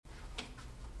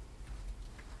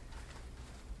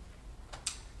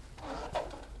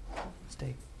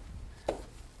mistake. All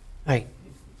right,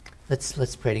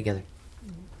 let's pray together.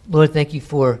 Lord, thank you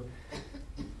for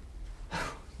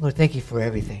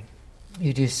everything.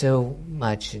 You do so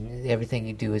much, and everything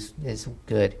you do is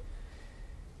good.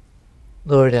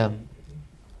 Lord,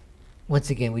 once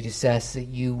again, we just ask that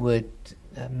you would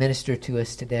minister to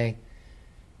us today.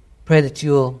 Pray that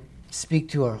you'll speak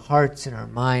to our hearts and our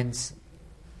minds.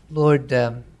 Lord,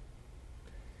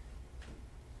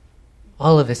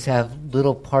 all of us have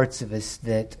little parts of us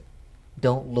that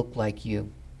don't look like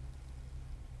you.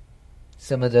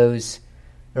 Some of those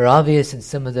are obvious, and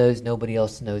some of those nobody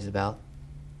else knows about.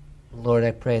 Lord,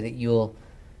 I pray that you'll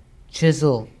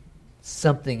chisel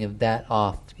something of that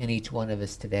off in each one of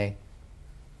us today,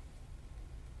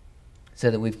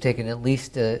 so that we've taken at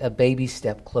least a baby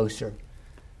step closer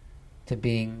to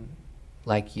being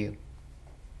like you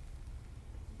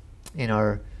in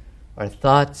our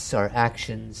thoughts, our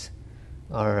actions,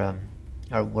 our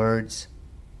words.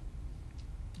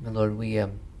 And Lord, we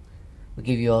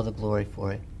give you all the glory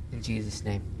for it. In Jesus'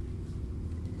 name,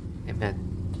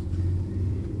 amen.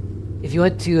 If you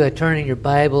want to turn in your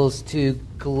Bibles to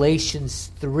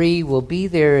Galatians 3, we'll be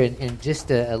there in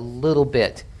just a little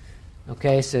bit.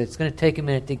 Okay, so it's going to take a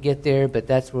minute to get there, but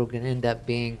that's where we're going to end up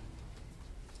being.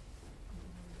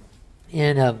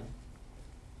 In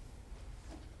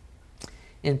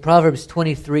Proverbs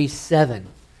 23:7,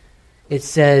 it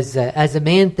says, as a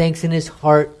man thinks in his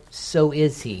heart, so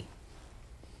is he.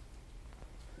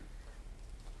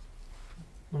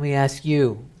 Let me ask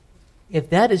you, if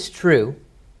that is true,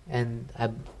 and I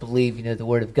believe, the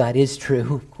Word of God is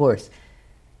true, of course.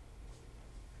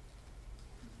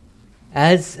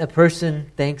 As a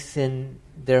person thinks in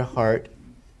their heart,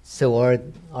 so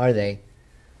are they.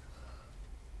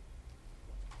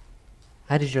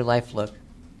 How does your life look?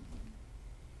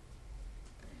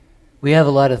 We have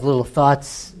a lot of little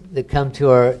thoughts that come to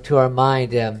our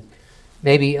mind.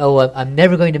 Maybe, I'm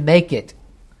never going to make it,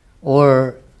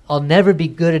 or I'll never be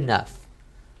good enough.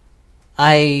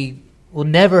 I will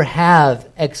never have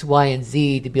X, Y, and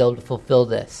Z to be able to fulfill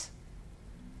this.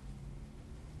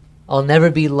 I'll never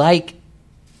be liked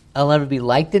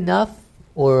enough,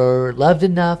 or loved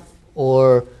enough,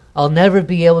 or I'll never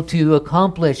be able to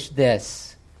accomplish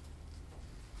this.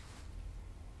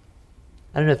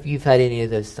 I don't know if you've had any of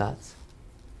those thoughts.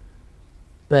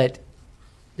 But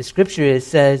the scripture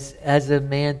says, as a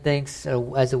man thinks,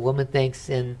 or as a woman thinks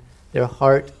in their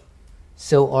heart,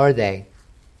 so are they.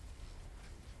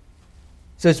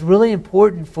 So it's really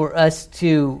important for us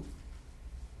to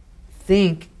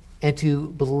think and to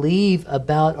believe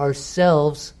about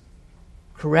ourselves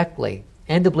correctly,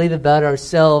 and to believe about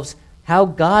ourselves how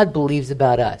God believes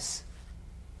about us.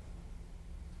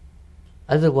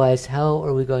 Otherwise, how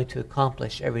are we going to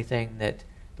accomplish everything that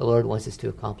the Lord wants us to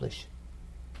accomplish?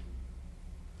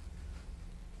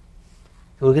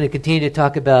 So we're going to continue to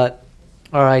talk about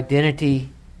our identity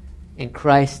in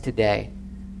Christ today.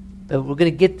 But we're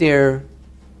going to get there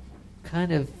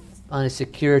kind of on a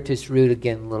circuitous route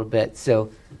again a little bit.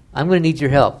 So I'm going to need your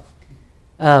help.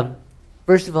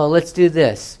 First of all, let's do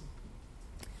this.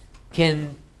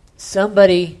 Can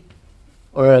somebody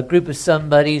or a group of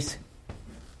somebodies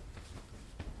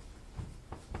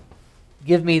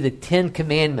give me the 10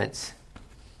 Commandments?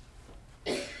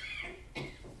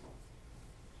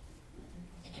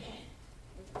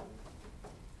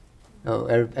 Oh,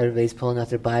 everybody's pulling out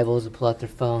their Bibles and pull out their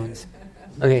phones.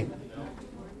 Okay.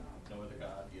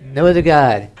 No other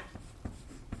God.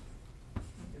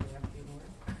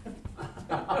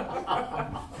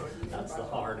 That's the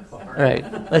hard part. All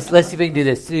right. Let's see if we can do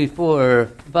this. 2, 4,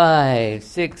 5,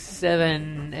 6,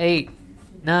 7, 8,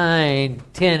 9,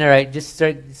 10. All right. Just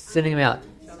start sending them out.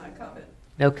 Shall not covet.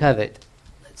 No covet.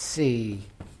 Let's see.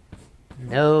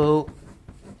 No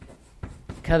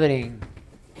coveting.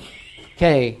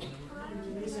 Okay.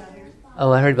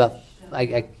 Oh, I heard about.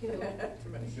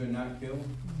 Should not kill.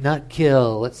 Not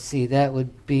kill. Let's see. That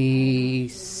would be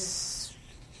 6,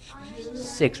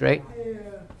 right?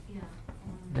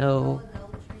 No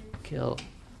kill.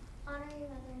 Honor your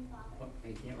mother and father.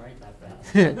 You can't write that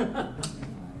fast.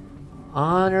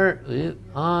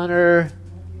 Honor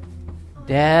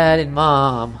dad and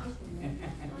mom.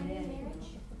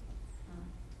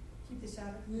 Keep the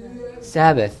Sabbath.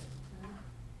 Sabbath.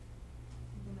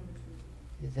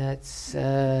 That's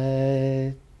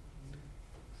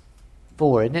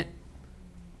 4, isn't it?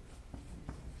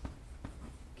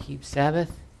 Keep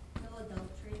Sabbath. No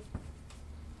adultery.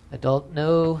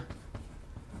 No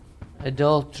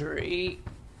adultery.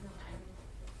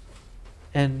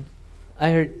 And I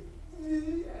heard.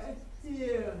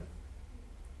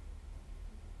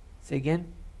 Say again.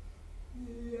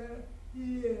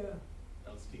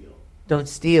 Don't steal. Don't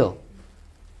steal.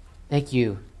 Thank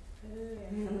you.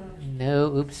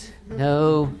 No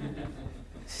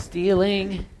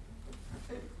stealing.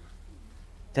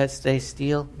 That's they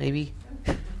steal, maybe.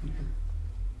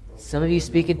 Some of you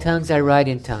speak in tongues, I write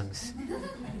in tongues.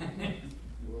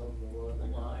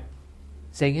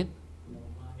 Say again?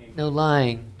 No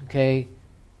lying, okay?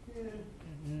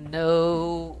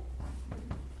 No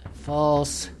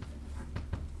false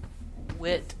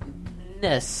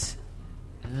witness.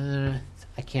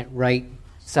 I can't write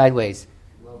sideways.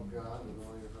 Love God with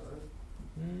all your heart.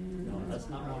 No, that's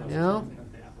not one of No? them.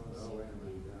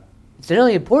 It's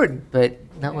really important, but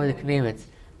not one of the commandments.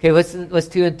 Okay, what's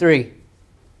 2 and 3?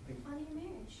 Honor your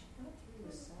marriage.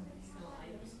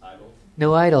 Idols.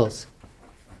 No idols.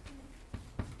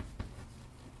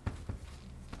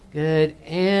 Good.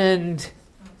 And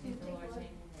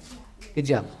good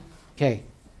job. Okay.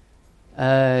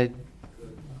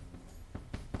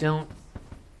 Don't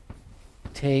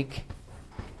take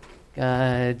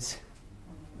God's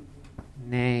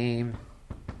name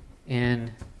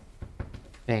in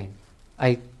vain.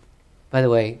 By the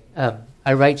way,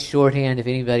 I write shorthand. If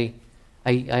anybody,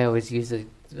 I always use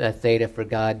a theta for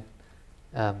God.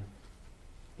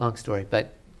 Long story,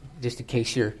 but just in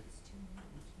case you're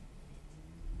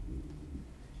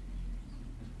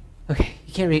okay.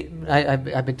 You can't read.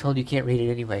 I've been told you can't read it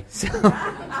anyway. So,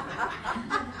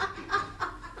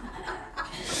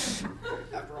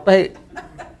 but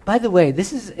by the way,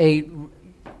 this is I'm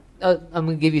going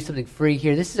to give you something free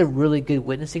here. This is a really good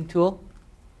witnessing tool.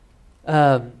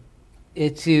 To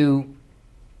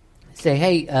say,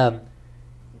 hey,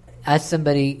 ask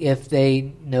somebody if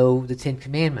they know the 10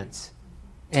 Commandments,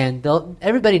 and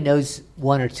everybody knows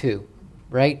 1 or 2,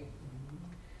 right?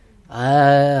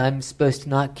 I'm supposed to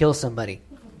not kill somebody.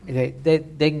 Okay,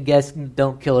 they can guess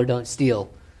don't kill or don't steal,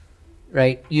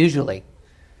 right? Usually,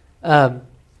 and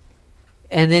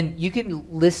then you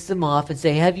can list them off and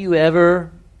say, have you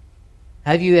ever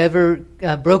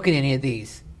broken any of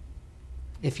these?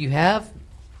 If you have,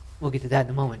 we'll get to that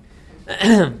in a moment.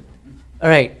 All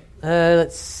right,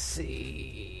 let's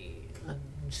see. I'm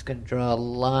just going to draw a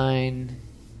line.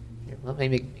 Here, let me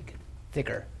make it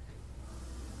thicker.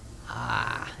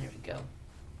 There we go. All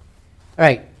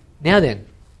right, now then,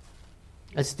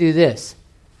 let's do this.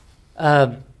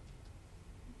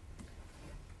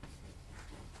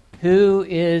 Who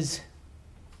is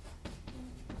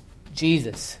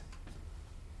Jesus?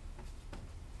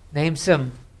 Name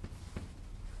some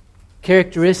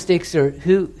characteristics, or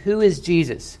who is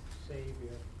Jesus?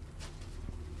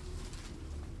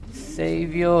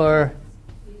 Savior.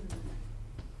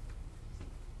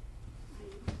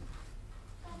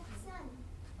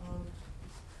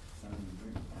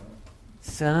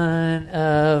 Son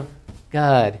of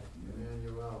God.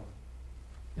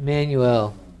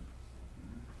 Emmanuel.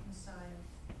 Messiah.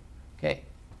 Okay.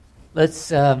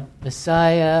 Let's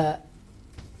Messiah.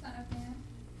 Son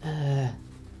of Man.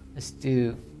 Let's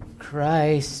do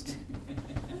Christ.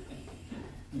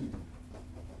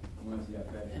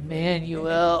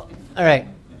 Emmanuel. All right.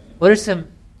 What are some?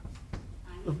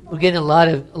 We're getting a lot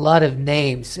of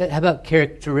names. How about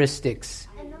characteristics?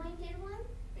 Anointed one.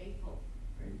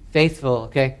 Faithful.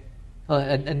 Okay.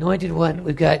 An anointed one.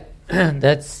 We've got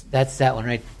that's that one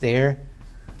right there.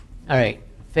 All right.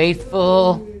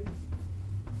 Faithful.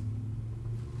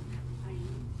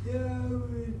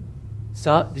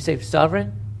 Did you say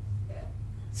sovereign?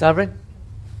 Sovereign?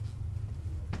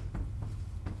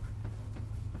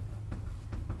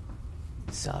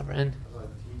 Sovereign.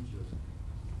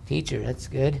 Teacher, that's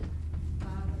good.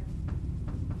 Father.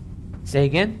 Say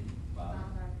again?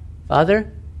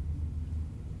 Father?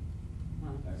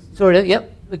 Sort of,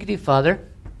 yep. We could do Father.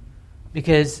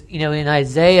 Because, in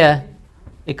Isaiah,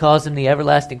 it calls him the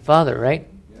everlasting Father, right?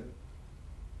 Yep.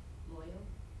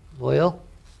 Loyal.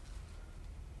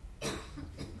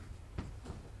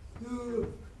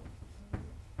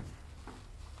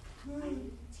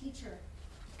 Teacher.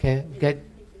 Okay, good.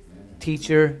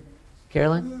 Teacher.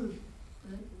 Carolyn?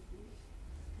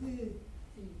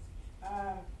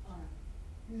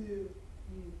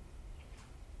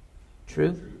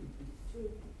 True?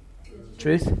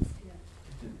 Truth?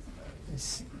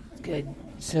 That's good.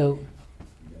 So,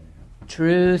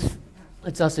 truth.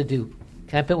 Let's also do,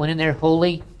 can I put one in there?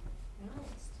 Holy?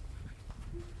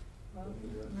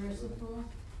 Merciful.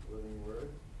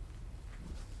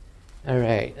 All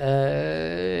right.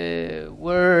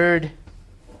 Word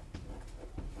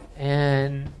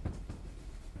and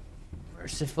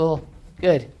merciful.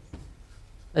 Good.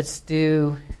 Let's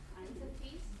do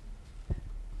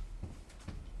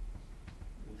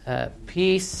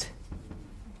peace.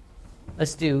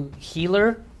 Let's do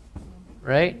healer,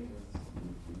 right?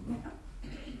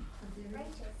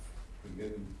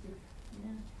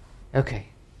 Okay,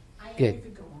 I good.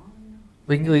 could go on.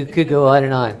 We could go on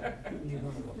and on.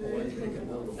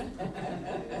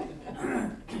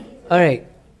 All right.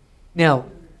 Now,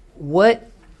 what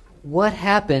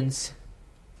happens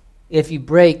if you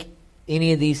break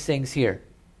any of these things here?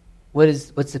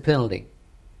 What's the penalty?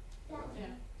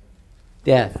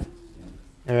 Death.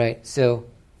 All right. So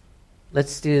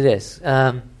let's do this.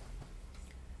 Let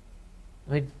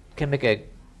me can I make a.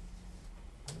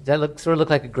 Does that sort of look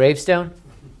like a gravestone?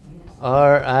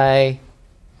 R.I.P.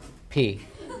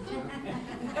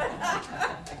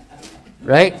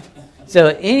 Right? So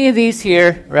any of these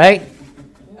here, right?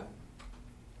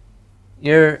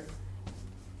 You're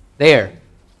there.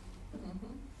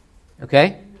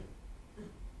 Okay?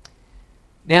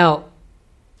 Now,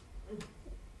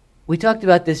 we talked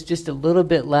about this just a little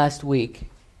bit last week.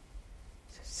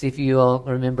 See if you all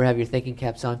remember, have your thinking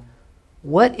caps on.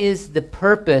 What is the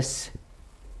purpose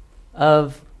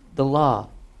of the law,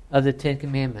 of the Ten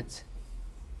Commandments?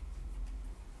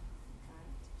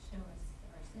 Show us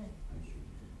our sin.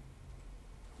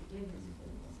 Forgive us for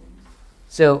our sins.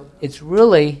 So it's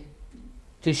really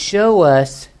to show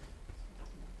us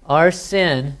our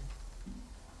sin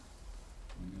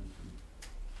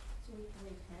So we can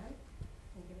repent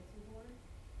and give it to the Lord.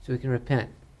 so we can repent.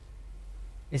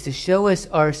 It's to show us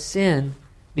our sin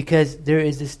because there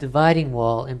is this dividing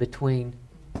wall in between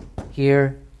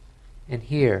here and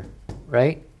here,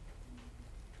 right?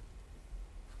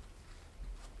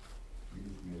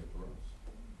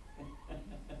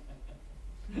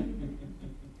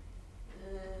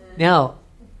 Now,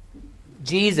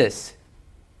 Jesus,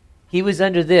 he was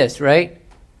under this, right?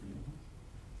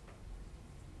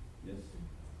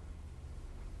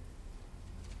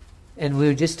 And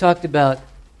we just talked about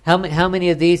how many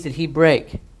of these did he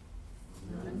break?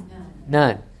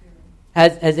 None.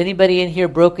 Has anybody in here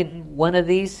broken one of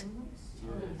these?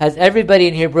 Has everybody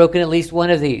in here broken at least one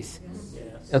of these?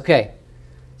 Okay.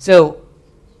 So,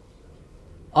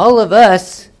 all of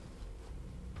us,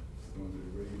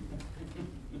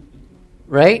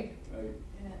 right?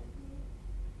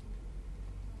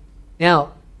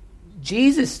 Now,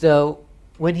 Jesus, though,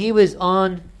 when he was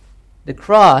on the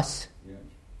cross,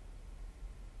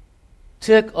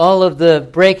 took all of the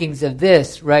breakings of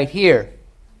this right here,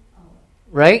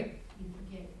 right?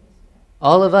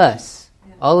 All of us,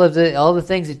 all the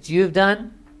things that you've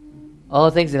done, all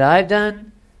the things that I've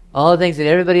done, all the things that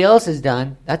everybody else has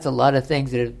done. That's a lot of things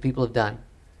that people have done.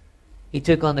 He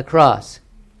took on the cross.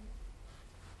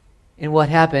 And what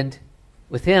happened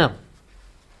with him?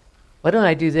 Why don't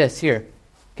I do this here?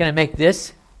 Can I make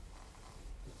this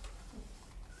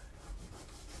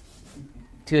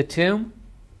to a tomb?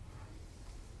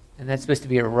 And that's supposed to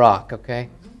be a rock, okay?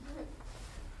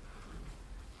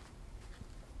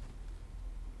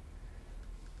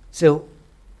 So,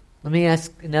 let me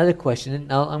ask another question.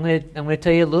 And I'm going to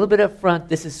tell you a little bit up front.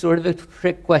 This is sort of a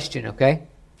trick question, okay?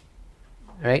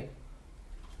 All right?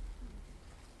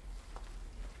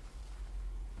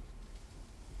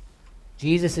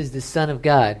 Jesus is the Son of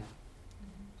God.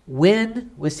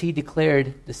 When was he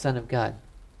declared the Son of God?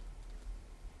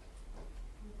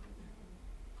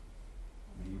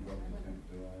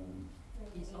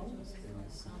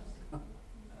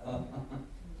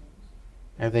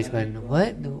 Everybody's going,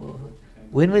 what?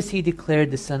 When was he declared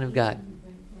the Son of God?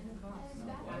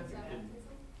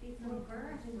 Before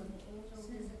birth, when the angel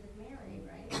visited Mary,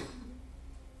 right?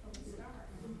 From the start.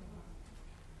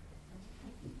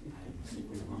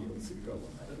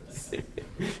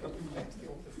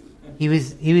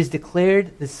 He was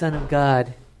declared the Son of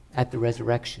God at the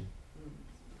resurrection.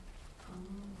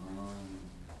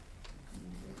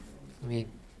 I mean,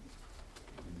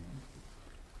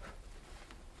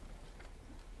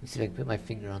 let me see if I can put my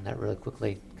finger on that really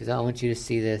quickly, because I want you to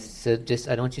see this. So I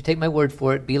don't want you to take my word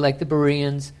for it. Be like the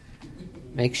Bereans.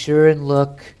 Make sure and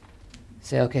look.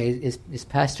 Say, okay, is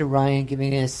Pastor Ryan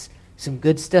giving us some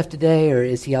good stuff today, or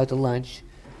is he out to lunch?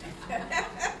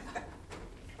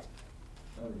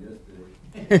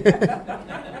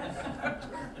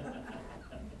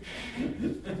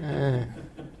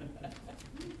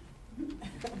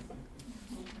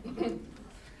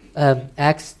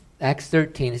 Acts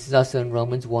 13. This is also in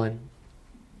Romans 1.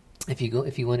 If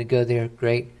you want to go there,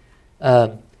 great.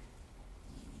 Acts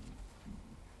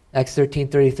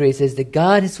 13:33 says that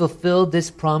God has fulfilled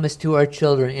this promise to our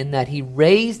children in that he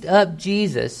raised up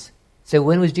Jesus. So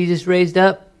when was Jesus raised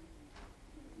up?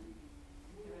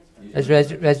 As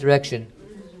resurrection.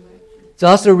 It's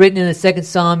also written in the second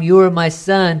Psalm, "You are my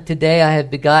son, today I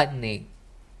have begotten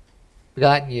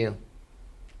you."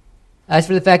 As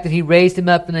for the fact that he raised him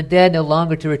up from the dead, no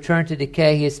longer to return to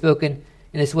decay, he has spoken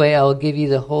in this way, "I will give you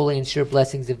the holy and sure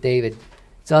blessings of David."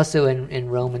 It's also in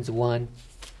Romans 1.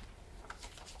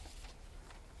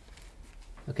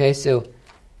 Okay, so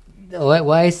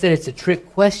why I said it's a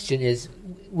trick question is,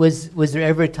 was there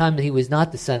ever a time that he was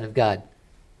not the Son of God?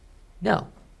 No.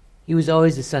 He was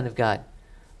always the Son of God.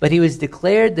 But he was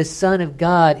declared the Son of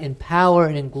God in power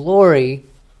and in glory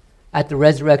at the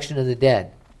resurrection of the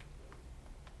dead.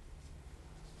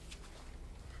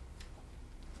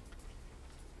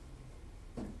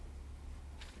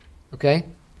 Okay?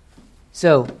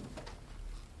 So,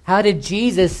 how did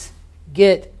Jesus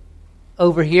get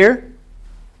over here?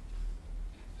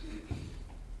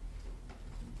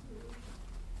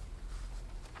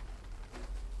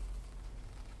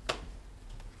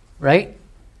 Right?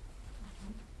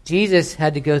 Jesus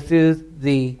had to go through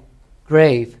the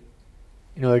grave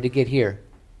in order to get here.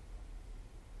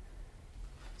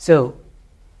 So,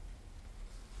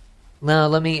 now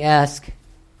let me ask,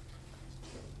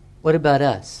 what about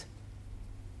us?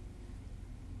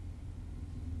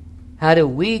 How do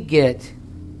we get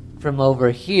from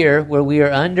over here, where we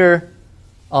are under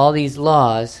all these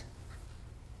laws,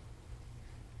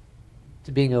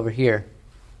 to being over here,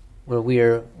 where we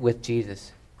are with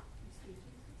Jesus?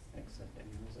 Accepting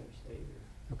him as our Savior.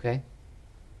 Okay?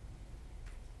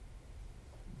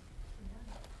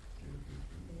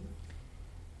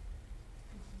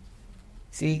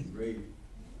 See,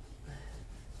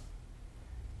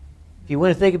 if you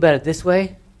want to think about it this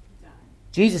way,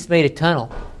 Jesus made a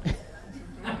tunnel.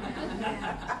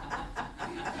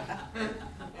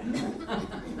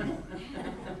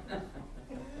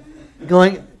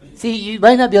 See, you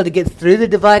might not be able to get through the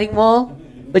dividing wall,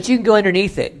 but you can go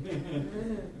underneath it. That's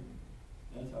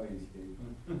how you escape.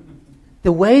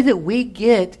 The way that we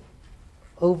get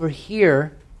over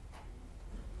here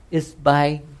is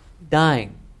by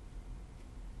dying.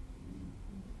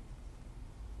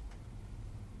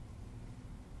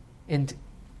 And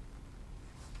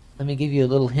let me give you a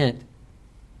little hint.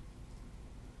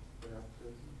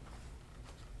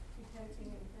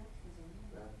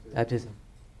 Baptism.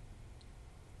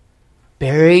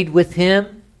 Buried with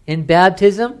him in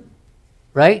baptism,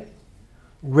 right?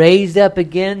 Raised up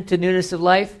again to newness of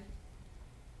life.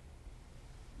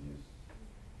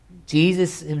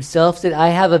 Jesus himself said, I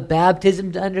have a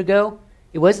baptism to undergo.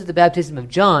 It wasn't the baptism of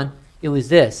John, it was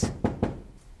this.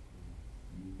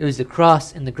 It was the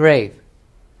cross and the grave.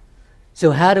 So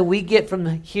how do we get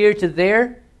from here to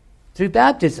there? Through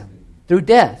baptism, through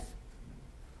death.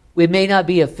 It may not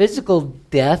be a physical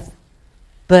death,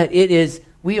 but it is,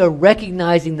 we are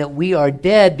recognizing that we are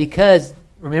dead because,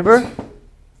 remember,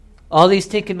 all these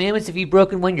 10 commandments, if you've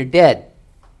broken one, you're dead.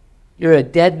 You're a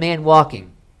dead man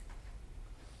walking.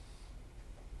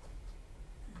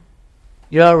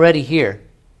 You're already here.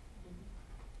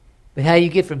 But how you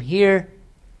get from here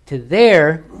to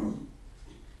there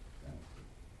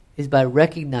is by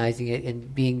recognizing it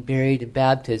and being buried in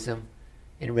baptism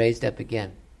and raised up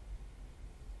again.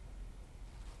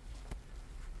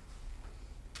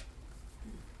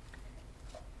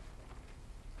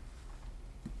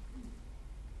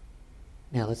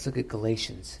 Now let's look at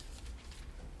Galatians.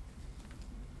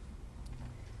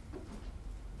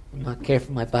 I'm not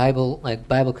careful. My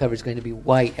Bible cover is going to be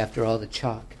white after all the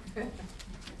chalk.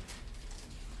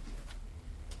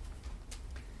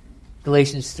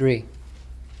 Galatians 3.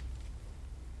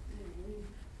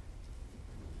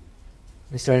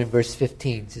 We start in verse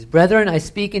 15. It says, Brethren, I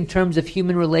speak in terms of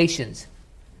human relations.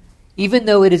 Even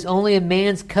though it is only a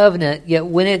man's covenant, yet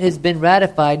when it has been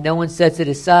ratified, no one sets it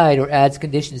aside or adds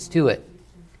conditions to it.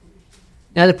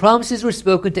 Now the promises were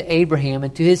spoken to Abraham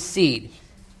and to his seed.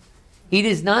 He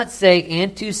does not say,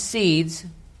 and to seeds,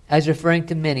 as referring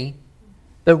to many,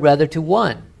 but rather to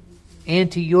one,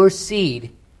 and to your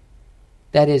seed,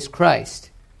 that is Christ.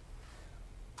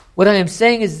 What I am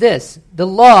saying is this: the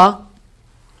law,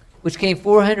 which came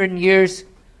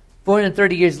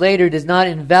 430 years later, does not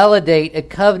invalidate a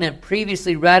covenant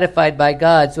previously ratified by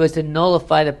God so as to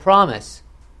nullify the promise.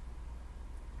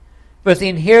 For if the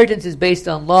inheritance is based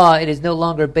on law, it is no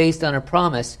longer based on a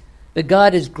promise, but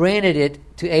God has granted it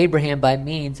to Abraham by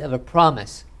means of a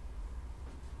promise.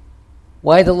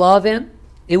 Why the law then?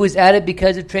 It was added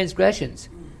because of transgressions,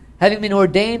 having been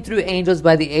ordained through angels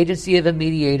by the agency of a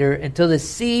mediator, until the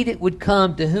seed would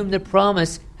come to whom the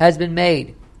promise has been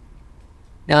made.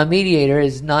 Now a mediator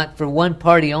is not for one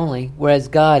party only, whereas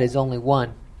God is only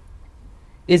one.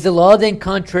 Is the law then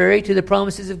contrary to the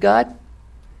promises of God?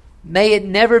 May it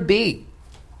never be.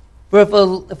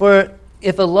 For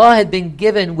if a law had been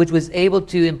given which was able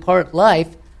to impart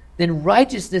life, then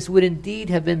righteousness would indeed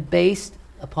have been based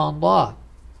upon law.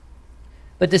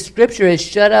 But the Scripture has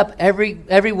shut up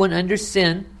everyone under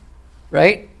sin,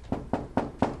 right?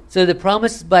 so the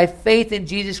promise by faith in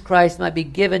Jesus Christ might be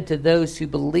given to those who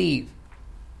believe.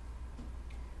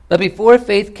 But before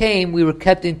faith came, we were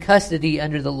kept in custody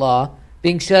under the law,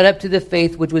 being shut up to the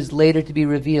faith which was later to be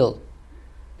revealed.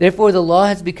 Therefore, the law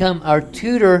has become our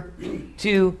tutor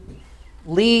to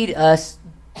lead us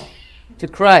to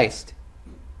Christ.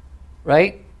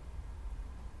 Right?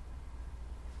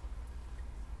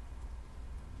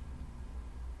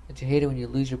 Don't you hate it when you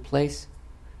lose your place?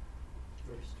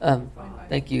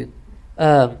 Thank you.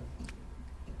 So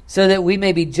that we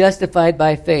may be justified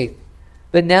by faith.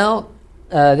 But now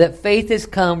that faith has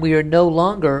come, we are no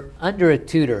longer under a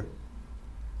tutor.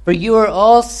 For you are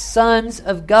all sons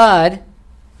of God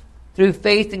through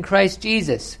faith in Christ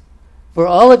Jesus. For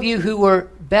all of you who were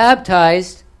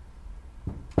baptized,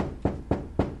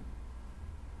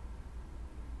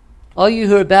 all you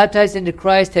who are baptized into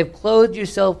Christ have clothed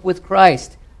yourself with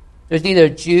Christ. There's neither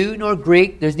Jew nor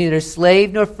Greek. There's neither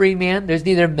slave nor free man. There's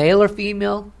neither male or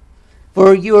female.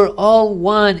 For you are all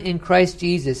one in Christ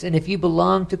Jesus. And if you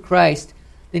belong to Christ,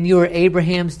 then you are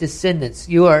Abraham's descendants.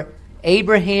 You are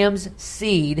Abraham's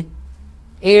seed,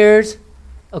 heirs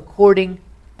according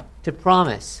to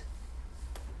promise.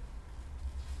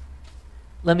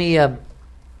 Let me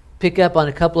pick up on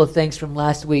a couple of things from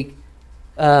last week.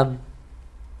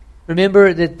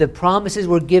 Remember that the promises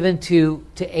were given to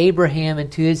Abraham and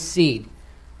to his seed.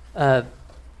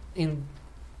 In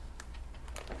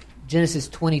Genesis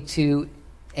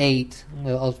 22:8,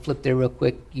 I'll flip there real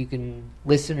quick. You can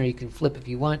listen or you can flip if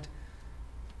you want.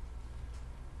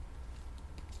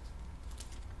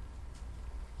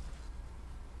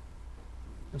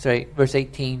 I'm sorry, verse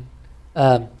 18.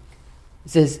 It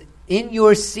says, "In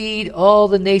your seed all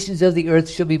the nations of the earth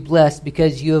shall be blessed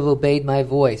because you have obeyed my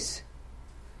voice."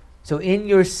 So in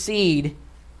your seed,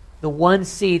 the one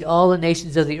seed, all the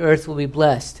nations of the earth will be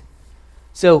blessed.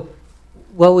 So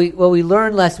what we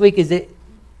learned last week is that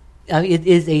it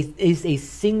is a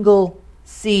single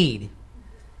seed,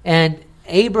 and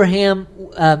Abraham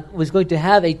was going to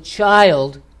have a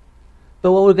child.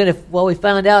 But what we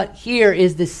found out here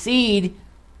is the seed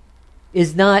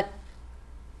is not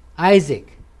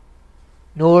Isaac,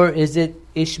 nor is it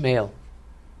Ishmael.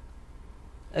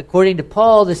 According to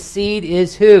Paul, the seed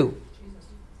is who?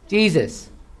 Jesus.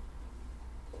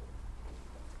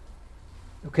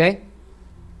 Okay?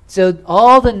 So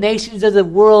all the nations of the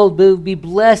world will be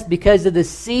blessed because of the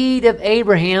seed of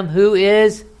Abraham, who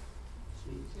is...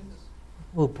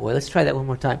 Oh boy, let's try that one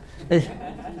more time.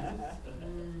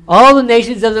 All the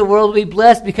nations of the world will be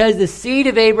blessed because the seed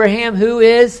of Abraham, who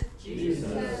is...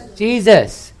 Jesus.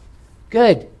 Jesus.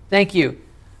 Good. Thank you.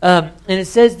 And it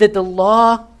says that the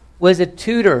law was a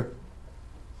tutor,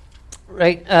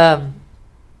 right?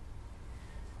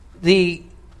 The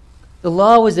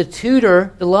law was a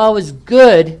tutor. The law was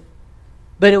good,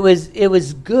 but it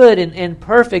was good and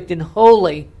perfect and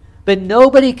holy. But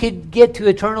nobody could get to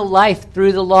eternal life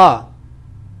through the law.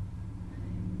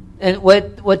 And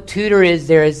what tutor is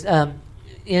there is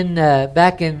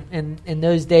back in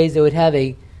those days they would have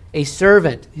a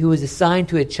servant who was assigned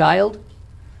to a child,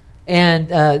 and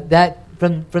that.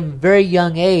 From a very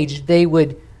young age, they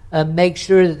would make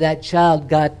sure that child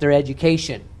got their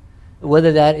education.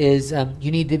 Whether that is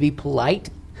you need to be polite,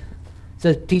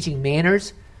 so teaching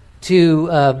manners,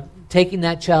 to taking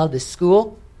that child to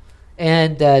school,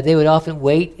 and they would often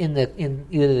wait in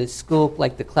either the school,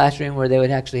 like the classroom, where they would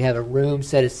actually have a room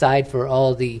set aside for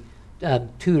all the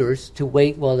tutors to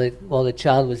wait while the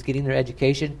child was getting their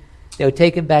education. They would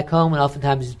take them back home and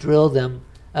oftentimes drill them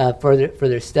for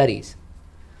their studies.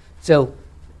 So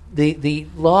the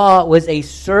law was a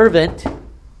servant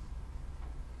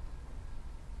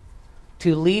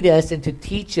to lead us and to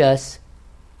teach us,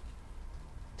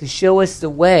 to show us the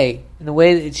way. And the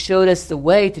way that it showed us the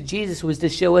way to Jesus was to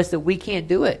show us that we can't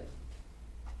do it.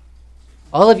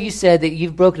 All of you said that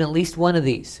you've broken at least one of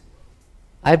these.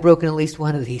 I've broken at least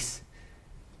one of these.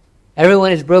 Everyone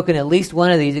has broken at least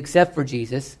one of these except for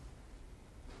Jesus.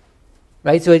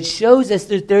 Right, so it shows us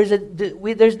that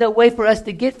there's no way for us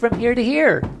to get from here to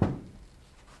here,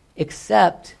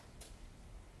 except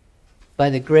by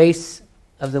the grace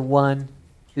of the one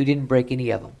who didn't break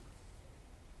any of them.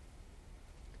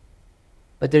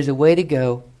 But there's a way to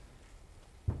go,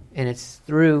 and it's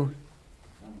through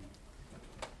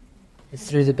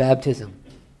the baptism.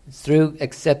 It's through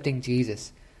accepting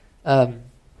Jesus.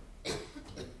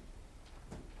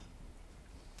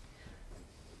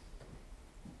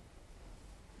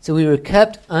 So we were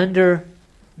kept under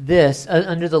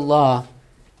the law,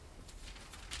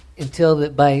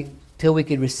 until we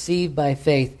could receive by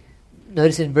faith.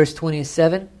 Notice in verse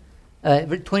 27, let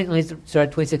me start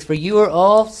at 26. For you are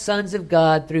all sons of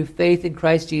God through faith in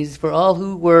Christ Jesus. For all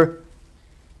who were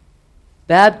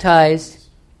baptized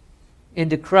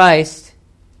into Christ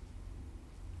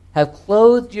have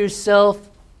clothed yourself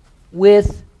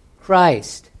with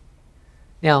Christ.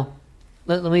 Now,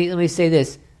 let me say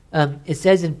this. It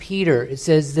says in Peter, it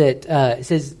says that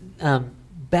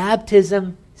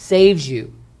baptism saves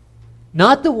you,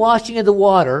 not the washing of the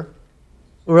water,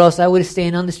 or else I would have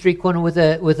stayed on the street corner with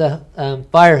a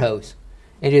fire hose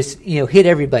and just hit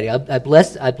everybody. I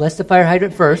bless the fire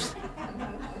hydrant first.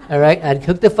 All right, I'd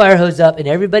hook the fire hose up, and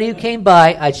everybody who came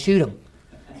by, I'd shoot them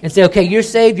and say, "Okay, you're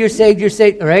saved, you're saved, you're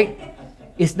saved." All right,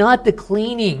 it's not the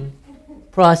cleaning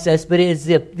process, but it is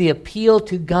the appeal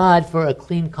to God for a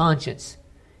clean conscience.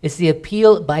 It's the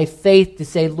appeal by faith to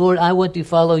say, "Lord, I want to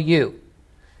follow you."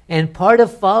 And part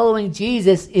of following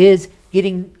Jesus is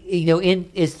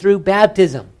is through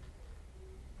baptism.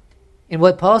 And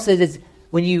what Paul says is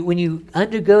when you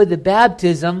undergo the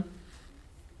baptism,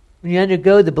 when you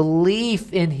undergo the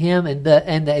belief in him and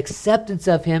the acceptance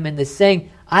of him and the saying,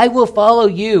 "I will follow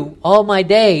you all my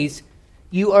days,"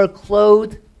 you are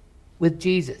clothed with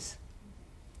Jesus.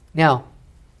 Now,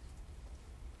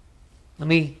 let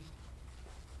me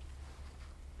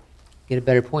get a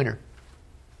better pointer.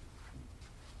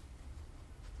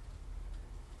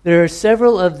 There are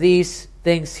several of these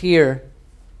things here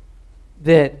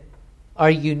that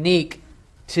are unique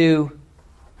to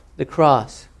the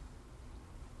cross.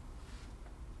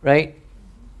 Right?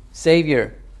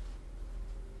 Savior.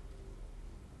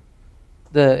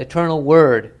 The eternal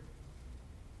Word.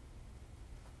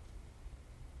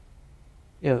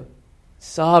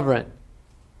 Sovereign.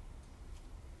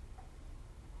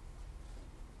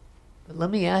 But let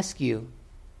me ask you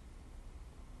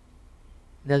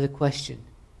another question.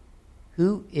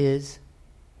 Who is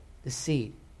the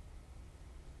seed?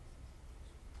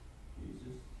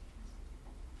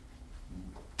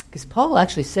 Because Paul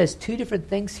actually says two different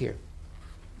things here.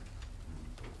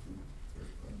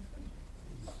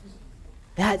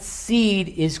 That seed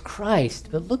is Christ.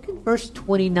 But look at verse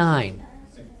 29.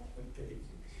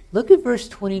 Look at verse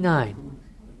 29.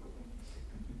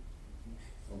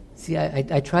 See,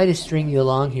 I try to string you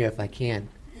along here if I can.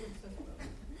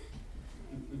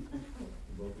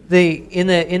 In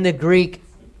the Greek,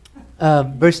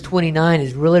 verse 29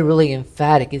 is really, really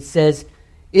emphatic. It says,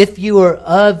 if you are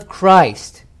of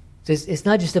Christ. It's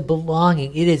not just a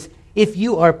belonging. It is if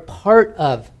you are part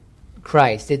of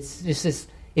Christ. It's just this,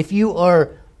 if you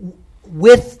are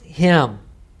with him.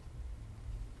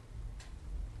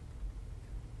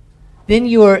 Then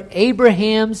you are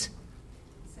Abraham's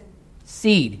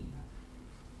seed.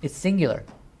 It's singular.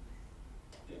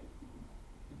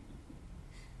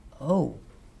 Oh,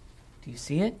 do you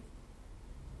see it?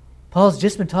 Paul's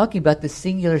just been talking about the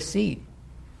singular seed,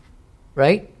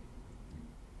 right?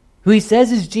 Who he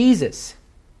says is Jesus.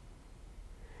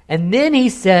 And then he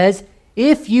says,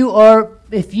 if you are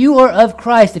of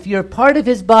Christ, if you're part of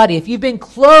his body, if you've been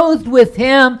clothed with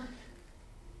him,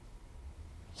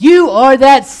 you are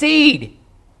that seed.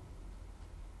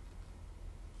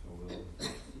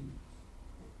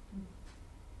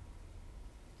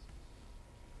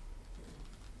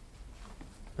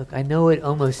 Look, I know it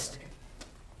almost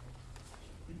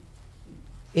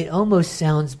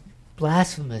sounds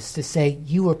blasphemous to say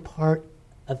you are part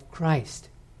of Christ.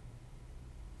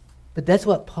 But that's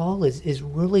what Paul is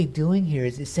really doing here,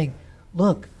 is saying,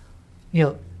 look,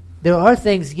 there are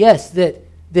things, yes, that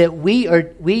we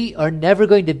are never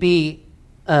going to be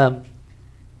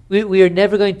we are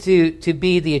never going to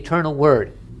be the eternal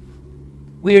Word.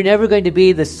 We are never going to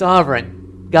be the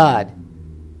sovereign God.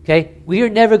 Okay? We are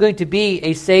never going to be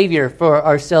a Savior for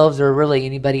ourselves or really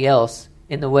anybody else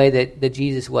in the way that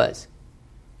Jesus was.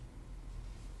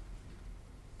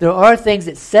 There are things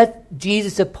that set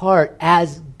Jesus apart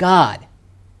as God.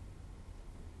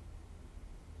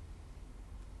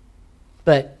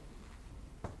 But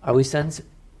are we sons,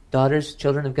 daughters,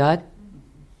 children of God?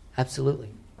 Absolutely.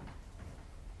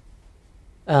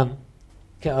 Are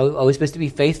we supposed to be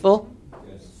faithful?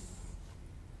 Yes.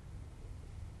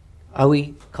 Are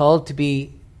we called to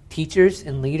be teachers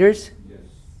and leaders? Yes.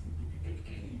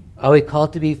 Are we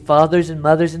called to be fathers and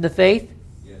mothers in the faith?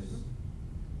 Yes.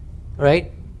 All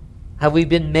right? Have we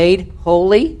been made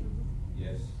holy?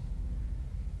 Yes.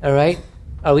 All right?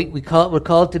 We're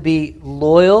called to be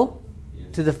loyal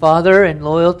to the Father and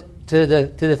loyal to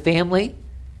the family,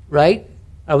 right?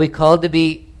 Are we called to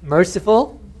be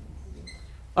merciful?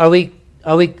 Are we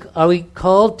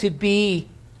called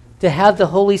to have the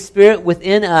Holy Spirit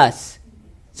within us,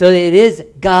 so that it is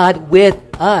God with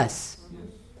us,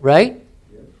 right?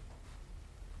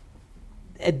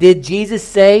 did Jesus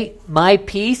say, "My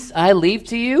peace I leave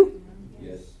to you"?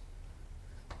 Yes.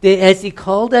 Has he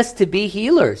called us to be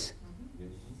healers? Yes.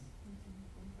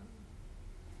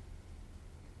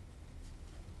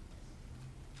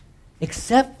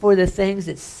 Except for the things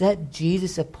that set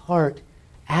Jesus apart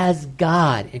as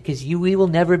God, because we will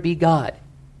never be God,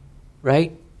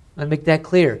 right? I make that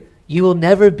clear. You will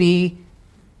never be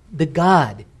the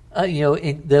God. You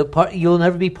will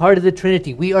never be part of the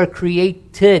Trinity. We are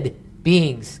created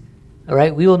beings, all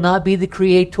right? We will not be the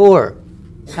creator.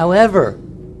 However,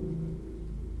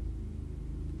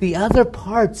 the other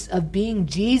parts of being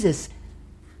Jesus,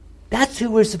 that's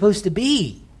who we're supposed to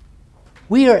be.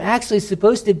 We are actually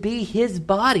supposed to be his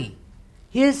body,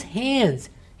 his hands,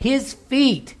 his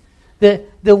feet,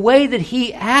 the way that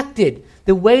he acted,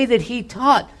 the way that he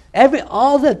taught,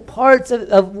 all the parts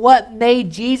of what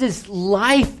made Jesus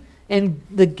life and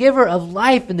the giver of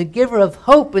life and the giver of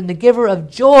hope and the giver of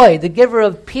joy, the giver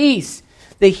of peace,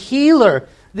 the healer,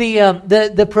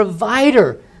 the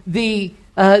provider, the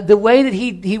way that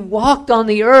he walked on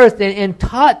the earth and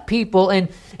taught people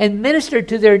and ministered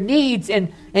to their needs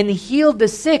and healed the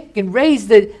sick and raised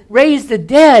the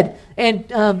dead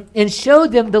and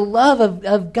showed them the love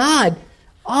of God.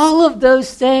 All of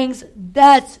those things,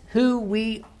 that's who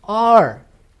we are.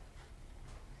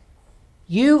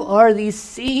 You are the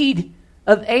seed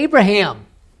of Abraham.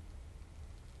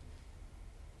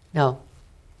 Now,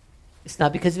 it's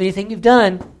not because of anything you've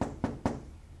done.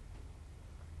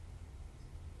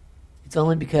 It's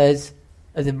only because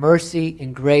of the mercy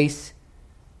and grace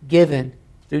given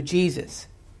through Jesus.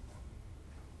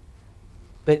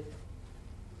 But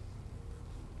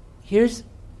here's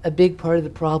a big part of the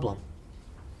problem.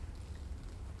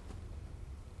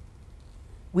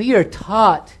 We are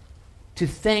taught to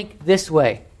think this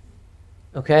way,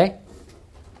 okay?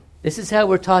 This is how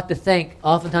we're taught to think,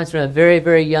 oftentimes from a very,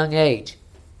 very young age.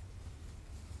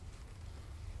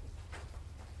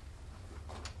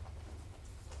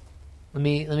 Let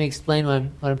me explain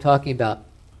what I'm talking about.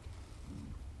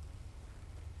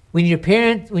 When your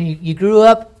parents, when you grew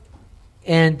up,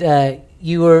 and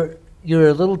you were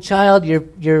a little child,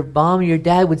 your mom or your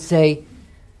dad would say,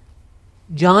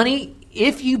 "Johnny,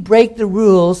 if you break the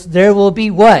rules, there will be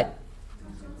what?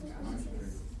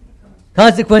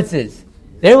 Consequences.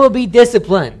 There will be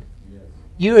discipline.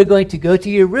 You are going to go to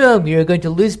your room. You are going to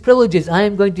lose privileges. I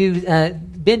am going to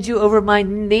bend you over my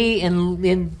knee,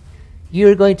 and you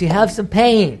are going to have some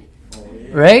pain."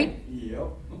 Right? Yep.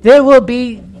 There will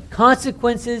be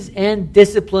consequences and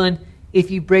discipline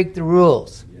if you break the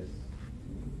rules. Yes.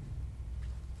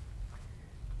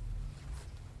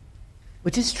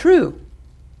 Which is true.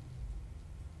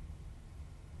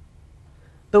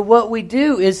 But what we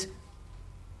do is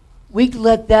we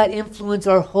let that influence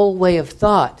our whole way of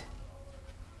thought.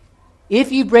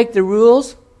 If you break the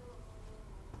rules,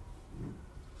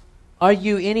 are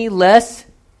you any less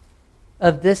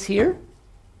of this here?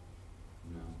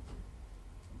 No.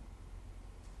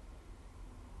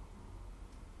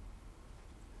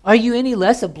 Are you any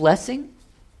less a blessing?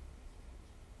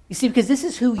 You see, because this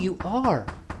is who you are.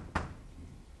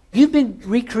 You've been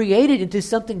recreated into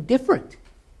something different.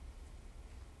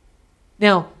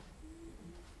 Now,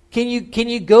 can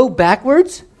you go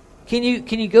backwards? Can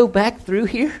you go back through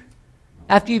here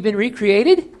after you've been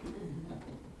recreated?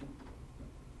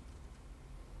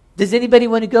 Does anybody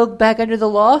want to go back under the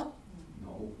law?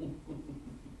 No.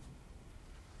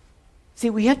 See,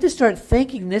 we have to start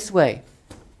thinking this way.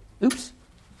 Oops.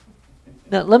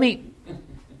 Now let me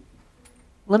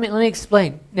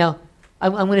explain. Now,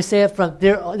 I'm going to say up front,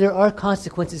 there are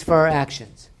consequences for our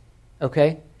actions.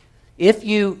 Okay? If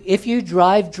you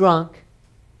drive drunk,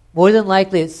 more than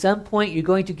likely at some point you're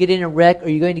going to get in a wreck, or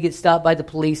you're going to get stopped by the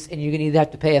police, and you're going to either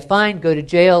have to pay a fine, go to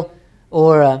jail,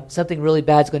 or something really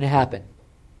bad's going to happen.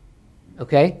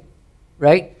 Okay?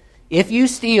 Right? If you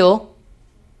steal,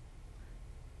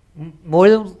 more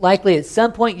than likely at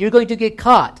some point you're going to get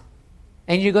caught,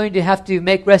 and you're going to have to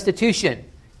make restitution,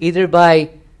 either by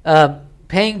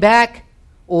paying back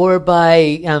or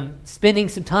by spending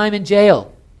some time in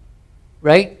jail.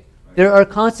 Right? There are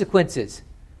consequences.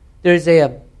 There was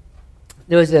a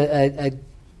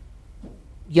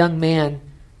young man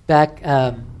back.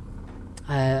 I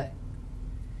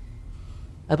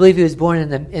believe he was born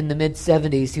in the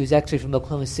mid-'70s. He was actually from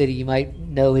Oklahoma City. You might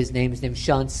know his name. His name's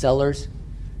Sean Sellers,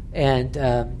 and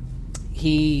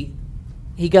he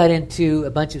got into a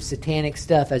bunch of satanic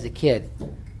stuff as a kid,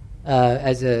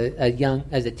 as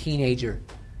a teenager,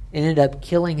 and ended up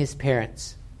killing his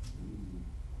parents.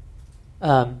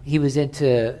 He was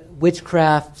into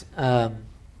witchcraft,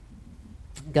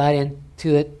 got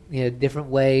into it, different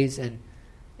ways, and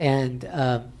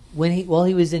while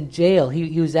he was in jail,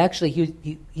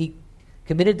 he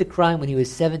committed the crime when he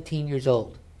was 17 years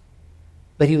old,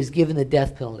 but he was given the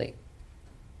death penalty.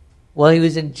 While he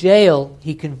was in jail,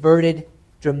 he converted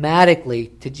dramatically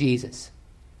to Jesus.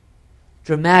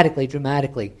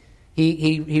 Dramatically.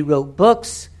 He wrote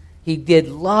books. He did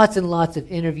lots and lots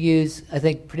of interviews. I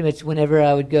think pretty much whenever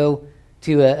I would go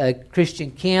to a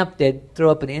Christian camp, they'd throw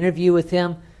up an interview with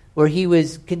him where he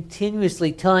was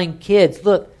continuously telling kids,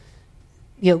 look,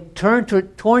 turn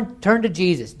to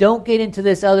Jesus. Don't get into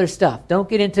this other stuff. Don't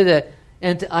get into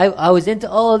I was into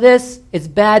all of this. It's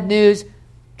bad news.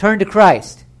 Turn to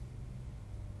Christ.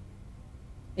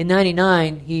 In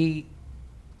 1999, he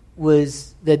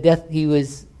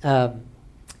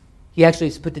actually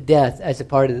was put to death as a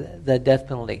part of the death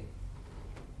penalty.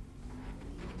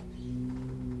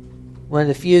 One of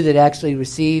the few that actually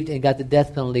received and got the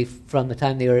death penalty from the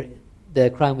time the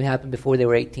crime happened before they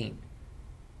were 18.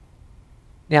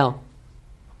 Now,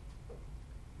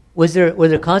 were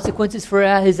there consequences for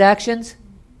his actions?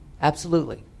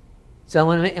 Absolutely. So I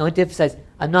want to emphasize,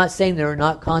 I'm not saying there are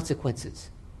not consequences.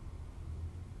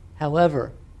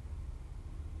 However,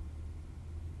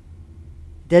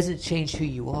 it doesn't change who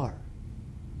you are.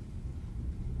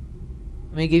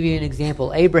 Let me give you an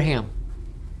example. Abraham.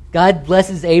 God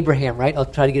blesses Abraham, right? I'll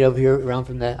try to get over here around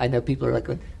from I know people are like,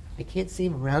 I can't see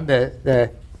him around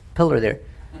the pillar there.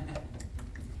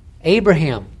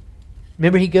 Abraham.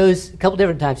 Remember, he goes a couple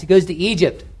different times. He goes to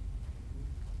Egypt.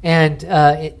 And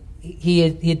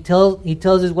he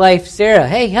tells his wife, Sarah,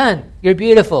 hey, hon, you're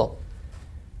beautiful.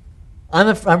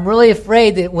 I'm really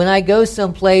afraid that when I go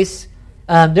someplace,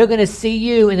 they're going to see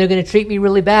you and they're going to treat me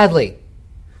really badly.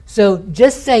 So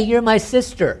just say you're my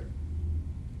sister.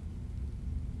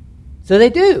 So they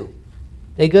do.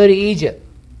 They go to Egypt.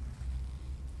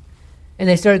 And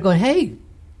they start going, hey,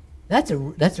 that's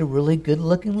a really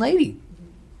good-looking lady.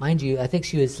 Mind you, I think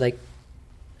she was like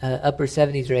upper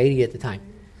 70s or 80 at the time.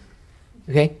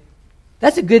 Okay?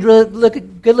 That's a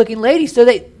good-looking lady. So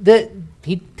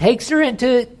he takes her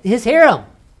into his harem.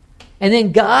 And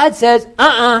then God says,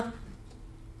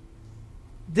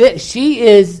 she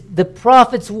is the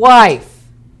prophet's wife.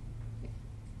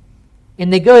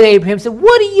 And they go to Abraham and say,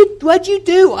 what'd you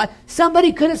do?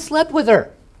 Somebody could have slept with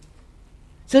her.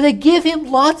 So they give him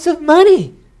lots of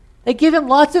money. They give him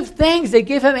lots of things. They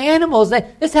give him animals.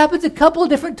 This happens a couple of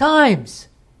different times.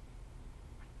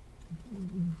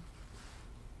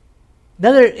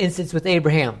 Another instance with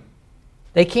Abraham.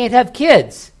 They can't have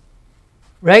kids.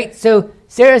 Right? So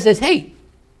Sarah says, hey,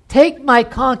 take my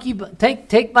concubine,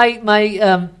 take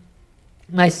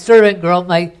my servant girl,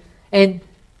 and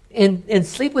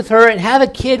sleep with her and have a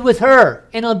kid with her,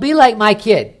 and it'll be like my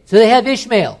kid. So they have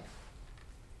Ishmael.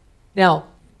 Now,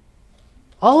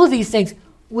 all of these things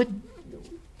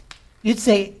you'd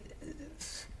say,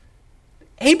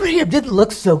 Abraham didn't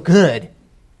look so good,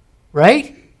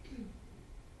 right?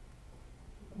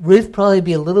 Ruth probably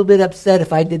be a little bit upset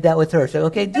if I did that with her. So,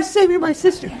 okay, just say you're my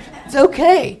sister. It's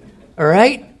okay, all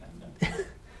right?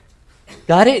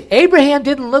 Got it? Abraham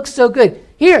didn't look so good.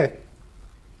 Here,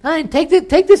 fine, take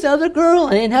this other girl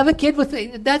and have a kid with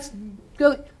it. That's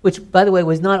go. Which, by the way,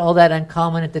 was not all that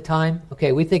uncommon at the time.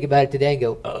 Okay, we think about it today and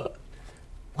go,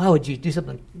 why would you do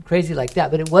something crazy like that?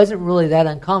 But it wasn't really that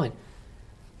uncommon.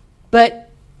 But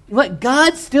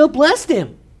God still blessed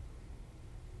him.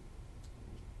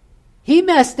 He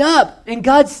messed up, and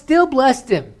God still blessed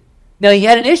him. Now, he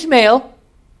had an Ishmael,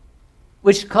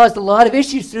 which caused a lot of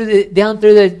issues down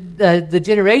through the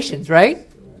generations, right?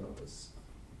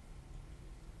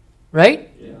 Right?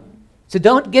 Yeah. So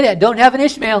don't have an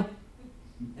Ishmael.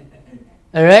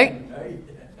 All right?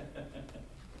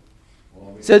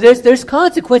 So there's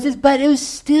consequences, but it was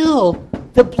still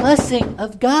the blessing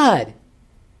of God.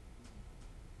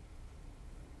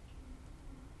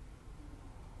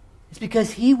 It's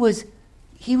because he was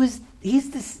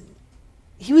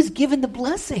given the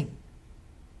blessing.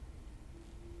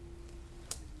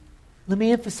 Let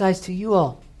me emphasize to you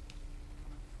all.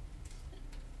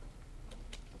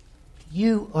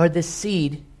 You are the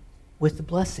seed with the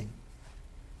blessing.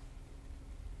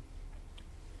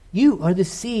 You are the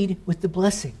seed with the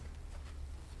blessing.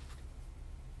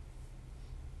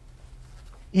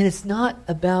 And it's not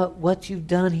about what you've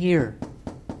done here.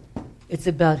 It's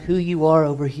about who you are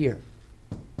over here.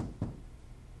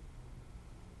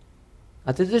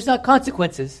 Not that there's not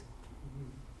consequences.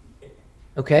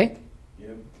 Okay?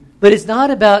 Yep. But it's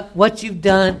not about what you've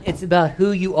done. It's about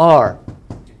who you are.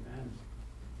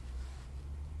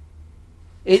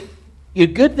 Your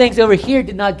good things over here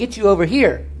did not get you over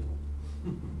here.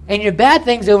 And your bad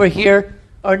things over here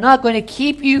are not going to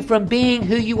keep you from being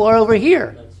who you are over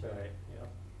here. That's right. Yep.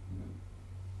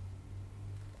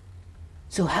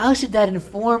 So how should that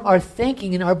inform our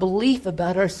thinking and our belief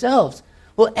about ourselves?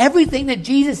 Well, everything that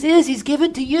Jesus is, he's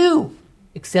given to you,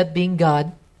 except being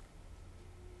God.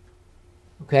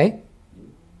 Okay?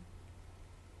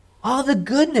 All the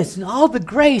goodness and all the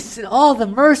grace and all the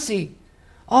mercy,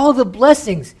 all the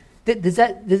blessings. Does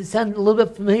it sound a little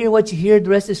bit familiar what you hear the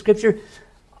rest of Scripture?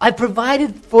 I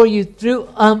provided for you through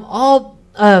all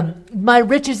my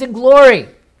riches and glory.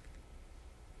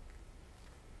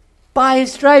 By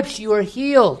his stripes you are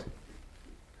healed.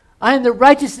 I am the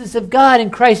righteousness of God in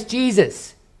Christ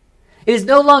Jesus. It is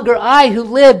no longer I who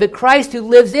live, but Christ who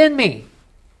lives in me.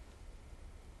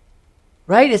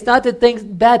 Right? It's not that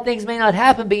bad things may not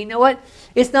happen, but you know what?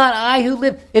 It's not I who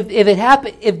live. If it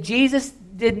happened, if Jesus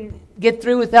didn't get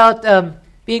through without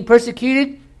being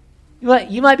persecuted,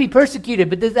 you might be persecuted.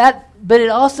 But it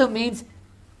also means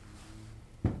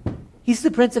he's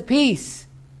the Prince of Peace.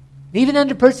 Even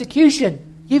under persecution,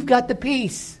 you've got the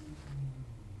peace.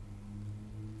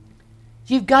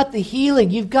 You've got the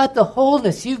healing. You've got the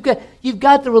wholeness. You've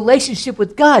got the relationship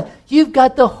with God. You've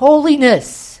got the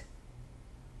holiness.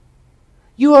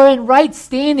 You are in right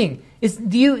standing.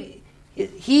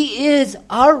 He is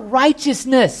our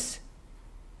righteousness.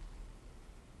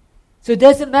 So it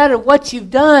doesn't matter what you've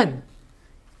done.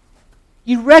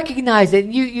 You recognize it.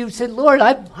 And you said, Lord,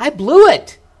 I blew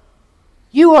it.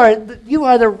 You are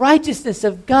the righteousness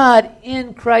of God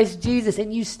in Christ Jesus,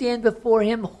 and you stand before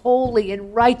him holy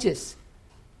and righteous.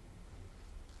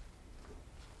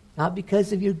 Not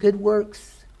because of your good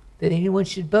works that anyone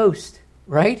should boast,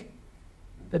 right?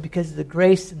 But because of the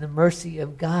grace and the mercy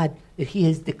of God that he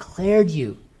has declared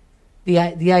you. The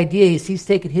idea is he's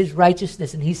taken his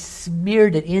righteousness and he's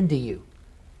smeared it into you.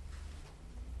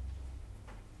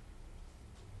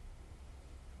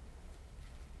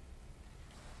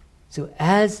 So